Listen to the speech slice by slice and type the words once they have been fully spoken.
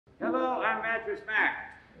Hello, I'm Mattress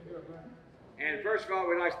Mack. And first of all,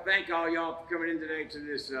 we'd like to thank all y'all for coming in today to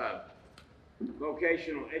this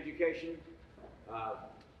vocational education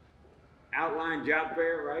outline job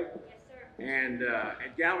fair, right? Yes, sir. And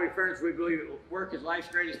at Gallery Furniture, we believe work is life's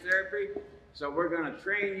greatest therapy. So we're going to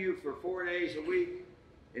train you for 4 days a week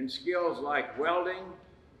in skills like welding,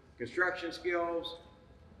 construction skills,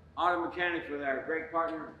 auto mechanics with our great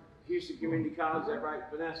partner, Houston Community College. Is that right,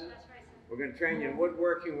 Vanessa? That's right, sir. We're going to train you in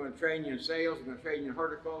woodworking. We're going to train you in sales. We're going to train you in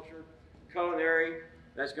horticulture, culinary.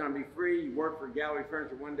 That's going to be free. You work for Gallery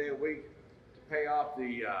Furniture 1 day a week to pay off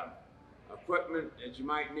the equipment that you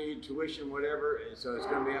might need, tuition, whatever. And so it's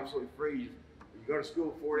going to be absolutely free. You go to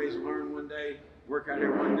school 4 days and learn 1 day, work out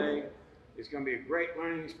here 1 day. It's going to be a great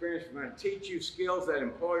learning experience. We're going to teach you skills that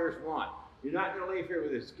employers want. You're not going to leave here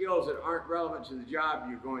with the skills that aren't relevant to the job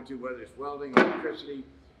you're going to, whether it's welding, electricity,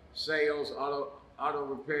 sales, auto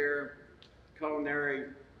repair, culinary.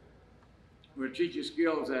 We're going to teach you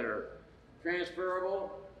skills that are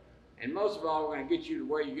transferable. And most of all, we're going to get you to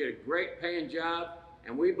where you get a great paying job.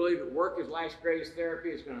 And we believe that work is life's greatest therapy.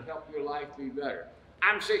 It's going to help your life be better.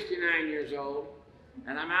 I'm 69 years old,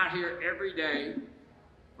 and I'm out here every day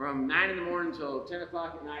from 9 in the morning until 10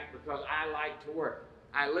 o'clock at night because I like to work.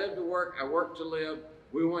 I live to work, I work to live.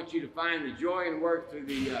 We want you to find the joy in work through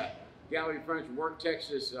the Gallery Furniture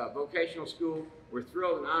WorkTexas Vocational School. We're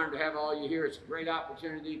thrilled and honored to have all you here. It's a great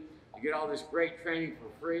opportunity to get all this great training for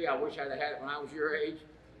free. I wish I'd have had it when I was your age.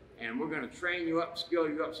 And we're going to train you up, skill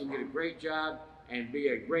you up so you can get a great job and be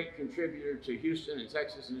a great contributor to Houston and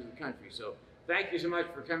Texas and to the country. So thank you so much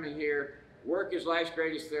for coming here. Work is life's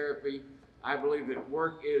greatest therapy. I believe that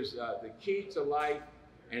work is the key to life.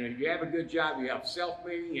 And if you have a good job, you have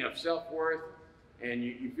self-meaning, you have self-worth, and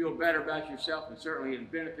you feel better about yourself, and certainly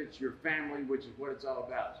it benefits your family, which is what it's all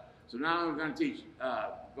about. So not only are we going to teach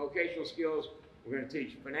vocational skills, we're going to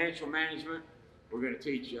teach financial management, we're going to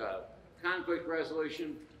teach conflict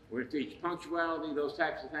resolution, we're going to teach punctuality, those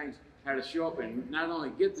types of things, how to show up and not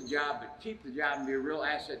only get the job, but keep the job and be a real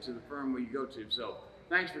asset to the firm where you go to. So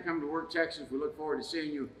thanks for coming to WorkTexas. We look forward to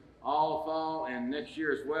seeing you all fall and next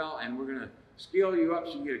year as well, and we're going to skill you up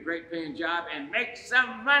so you can get a great paying job and make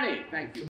some money. Thank you.